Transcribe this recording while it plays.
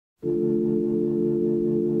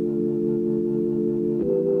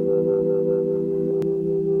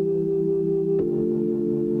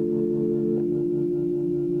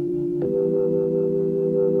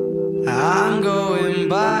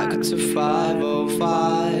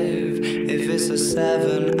5:05. If it's a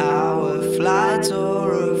 7-hour flight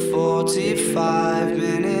or a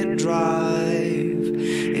 45-minute drive,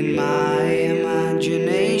 in my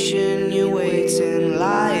imagination you're waiting,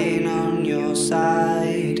 lying on your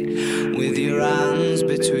side, with your hands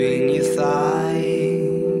between your thighs.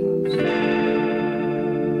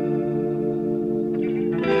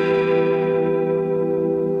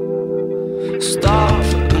 Stop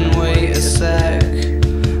and wait a sec.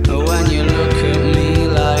 When you look at me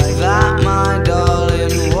like that, my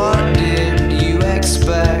darling, what did you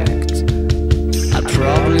expect? I'd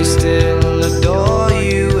probably still adore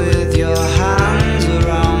you with your hands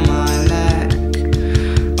around my neck,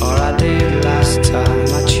 or I did last time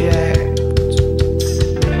I checked.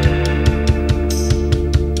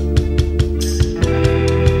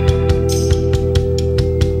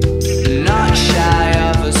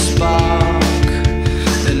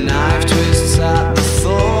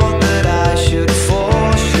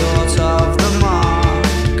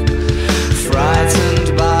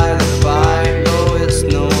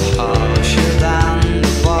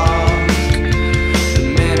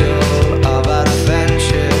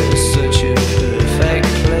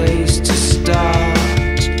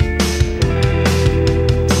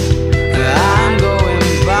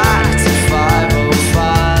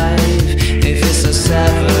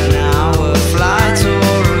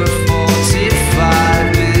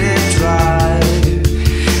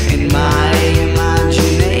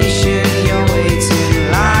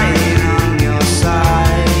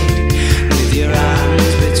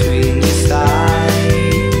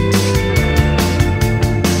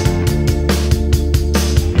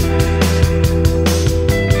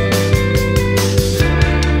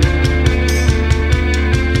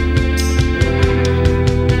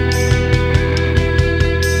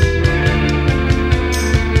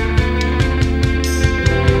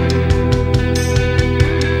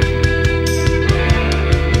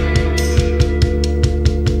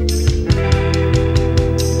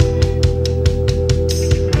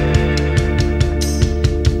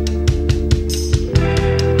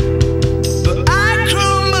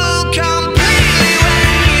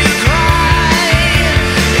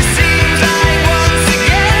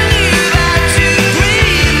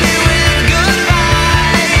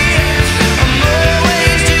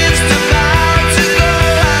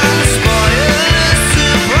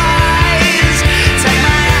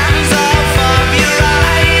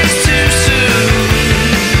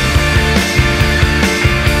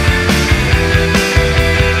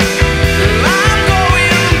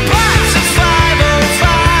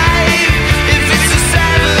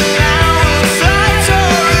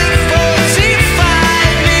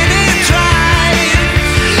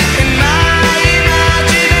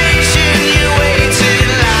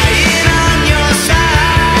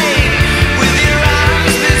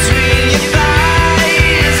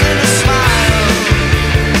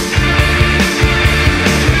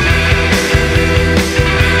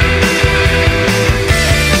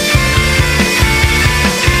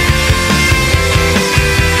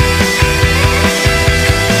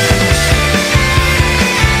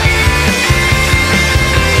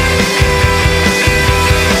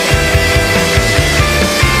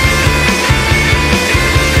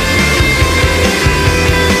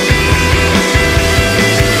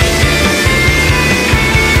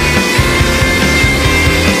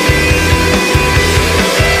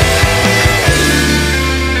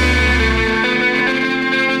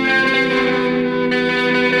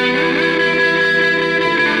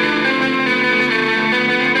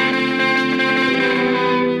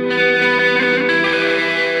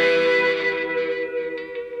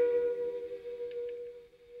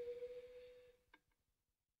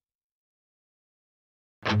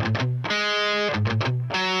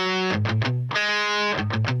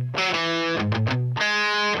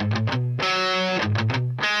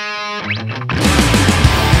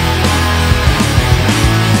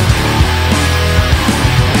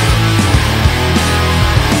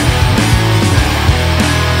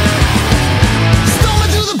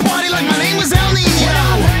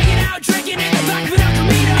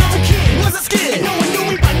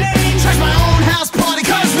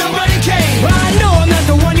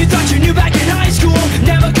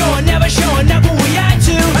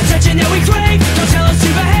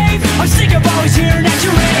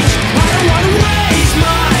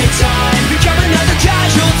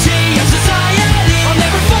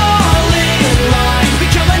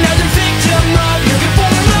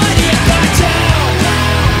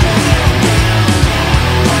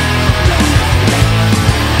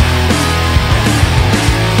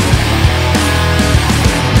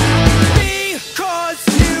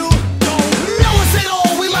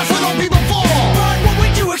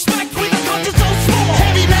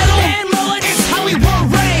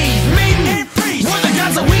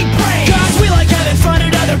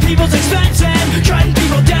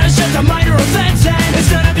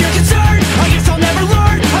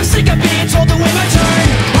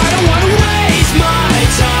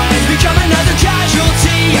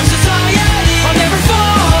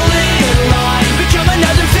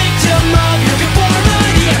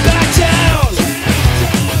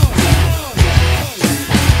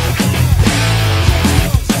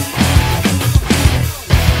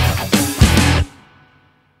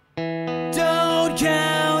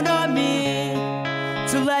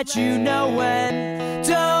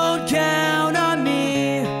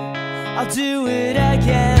 I'll do it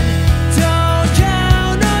again. Don't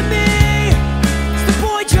count on me, it's the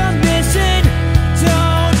point you're missing.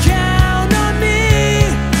 Don't count on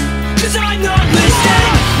me, 'cause I'm not listening.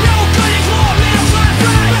 No good is law, middle class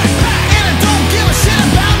right, and I don't give a shit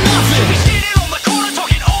about nothing. You be standing on the corner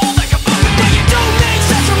talking all like a buffet, but you don't make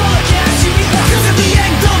sense from all the cash you be huffing. 'Cause if the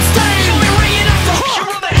egg don't stay, you'll be ringing off the hook.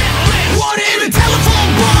 You're on the hit list, wanted a telephone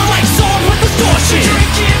bar like song with distortion.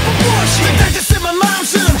 Drinking proportion, but that just said my mom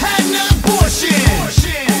should have had an abortion.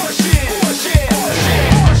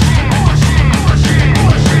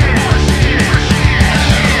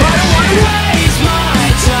 But I don't wanna waste my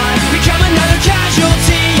time, become another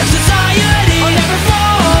casualty of society. I'll never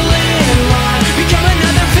fall in line, become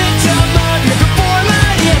another victim of your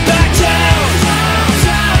conformity. And back down,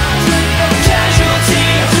 casualty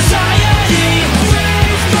of society.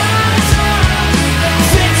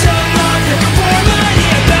 Victim of your conformity.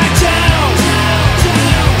 And back down.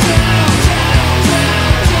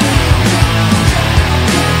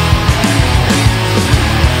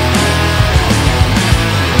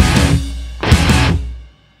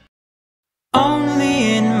 Only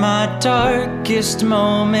in my darkest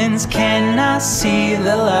moments can I see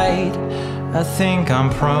the light. I think I'm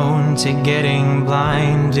prone to getting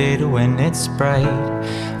blinded when it's bright.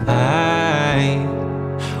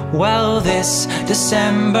 Well, this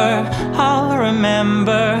December I'll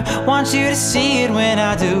remember. Want you to see it when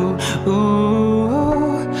I do.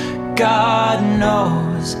 Ooh, God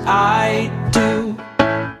knows I do.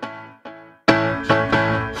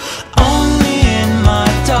 Only in my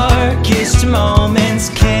darkest moments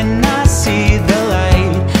can I see the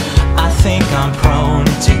light. I think I'm prone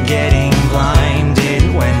to getting blinded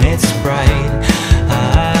when it's bright.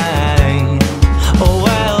 Oh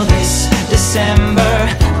well, this December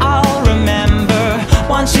I'll remember.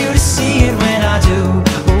 Want you to see it when I do.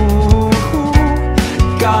 Ooh,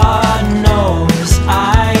 God knows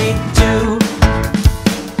I do.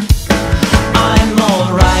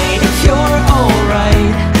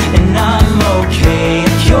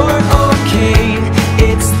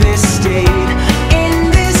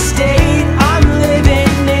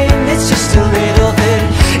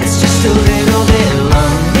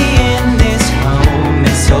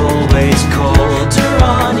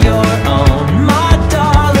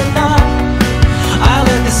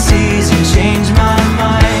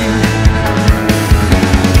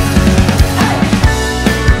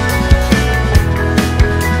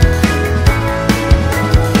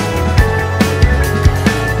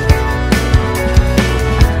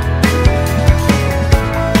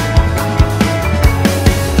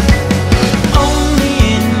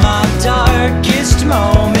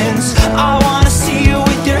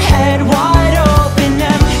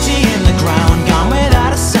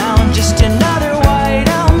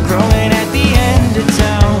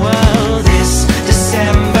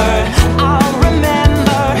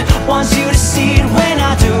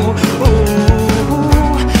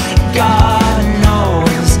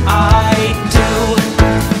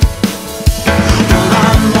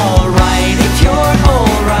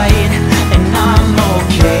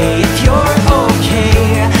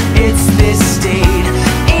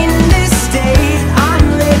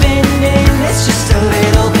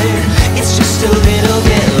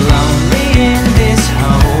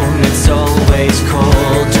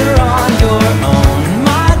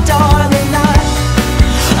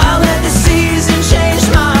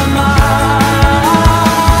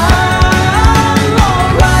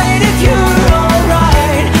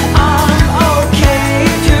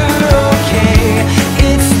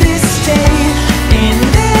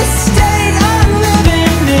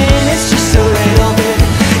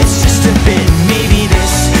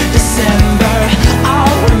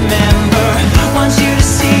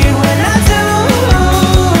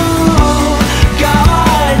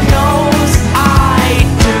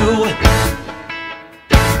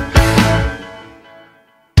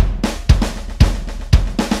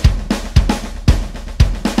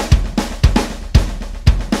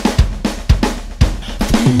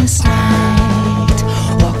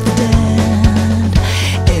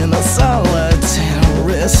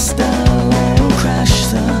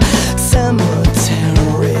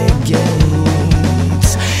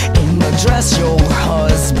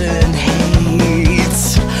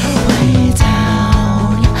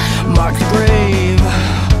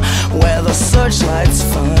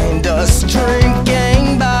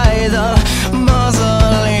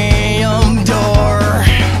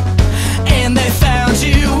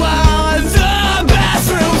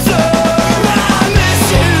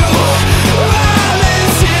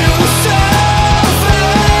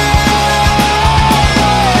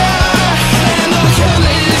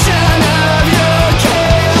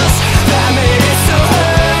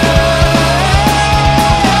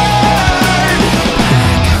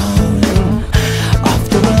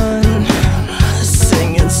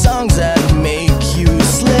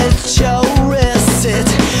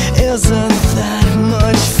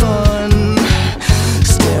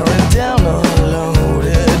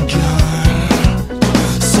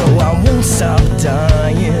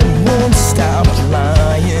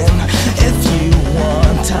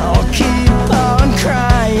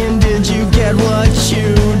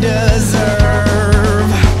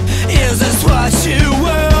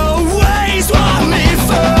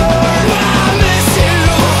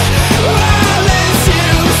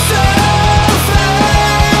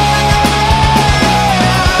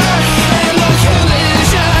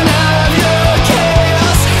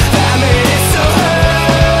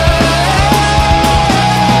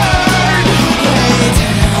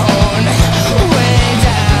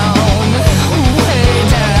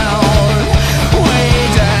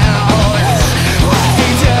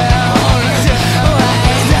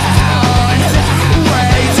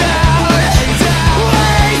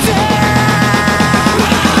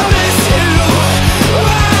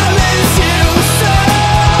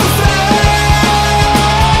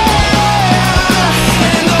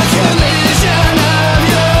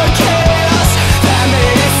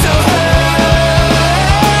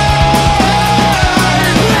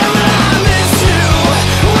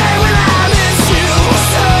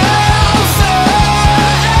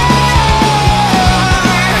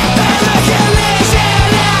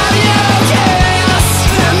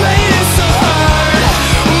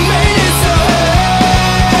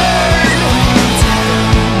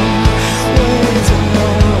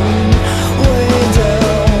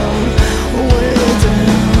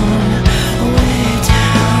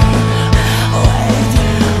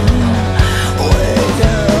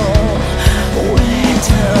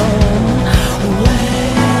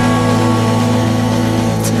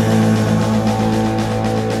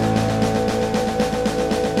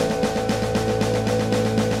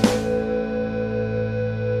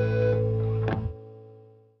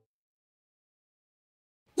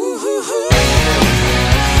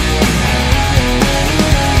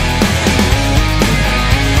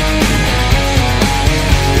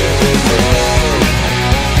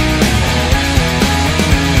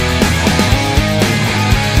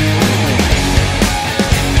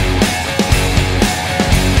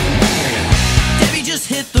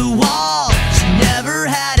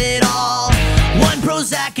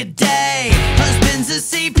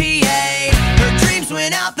 husband's a CPA. Her dreams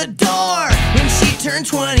went out the door when she turned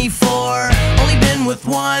 24. Only been with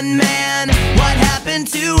one man. What happened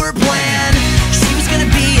to her plan? She was gonna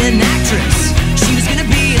be an actress. She was gonna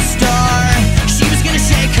be a star. She was gonna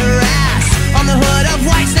shake her ass on the hood of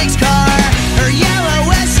Whitesnake's car. Her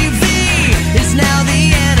yellow SUV is now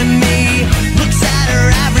the enemy. Looks at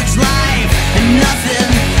her average life and nothing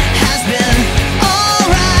has been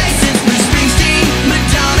alright since Bruce Springsteen,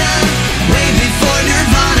 Madonna, way before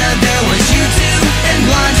Nirvana. There was U2 and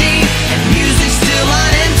Blondie, and music still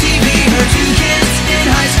on MTV. Her two kids in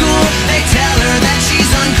high school, they tell her that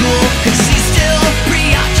she's uncool, cause she's still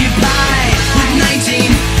preoccupied with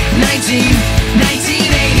 1985.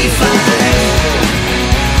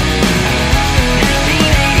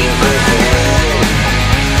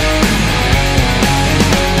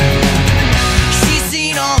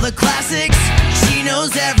 Classics, she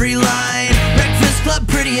knows every line. Breakfast Club,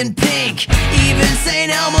 Pretty in Pink, even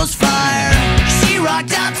St. Elmo's Fire. She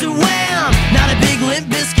rocked out to Wham, not a big Limp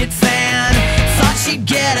Bizkit fan. Thought she'd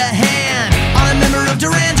get a hand on a member of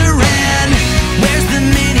Duran Duran. Where's the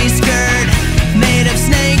mini skirt made of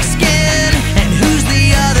snake skin? And who's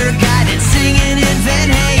the other guy that's singing in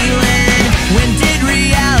Van Halen? When did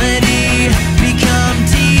reality become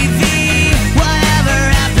TV? Whatever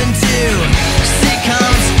happened to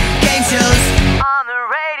sitcoms, game shows on the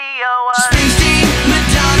radio? Springsteen,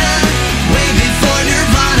 Madonna, way before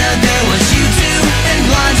Nirvana. There was U2 and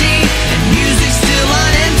Blondie, and music still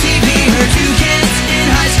on MTV. Her two kids in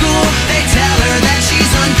high school, they tell her that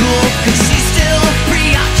she's uncool, cause she's still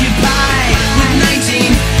preoccupied with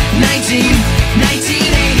 1985.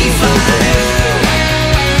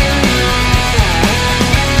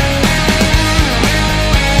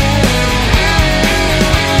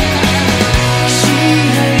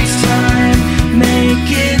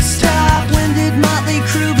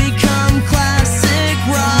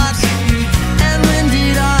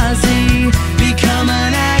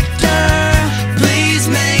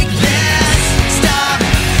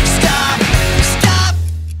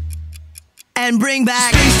 And bring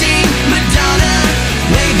back Springsteen, Madonna,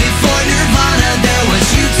 way before Nirvana. There was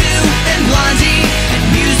U2 and Blondie, and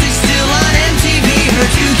music still on MTV. Her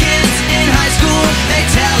two kids in high school, they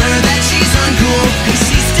tell her that she's uncool, cause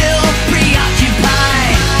she's still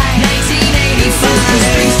preoccupied. 1985.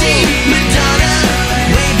 Springsteen, Madonna,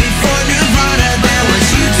 way before Nirvana. There was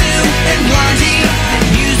U2 and Blondie, and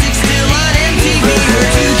music still on MTV. Her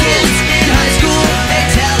two kids in high school, they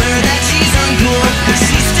tell her that she's uncool, cause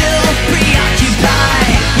she's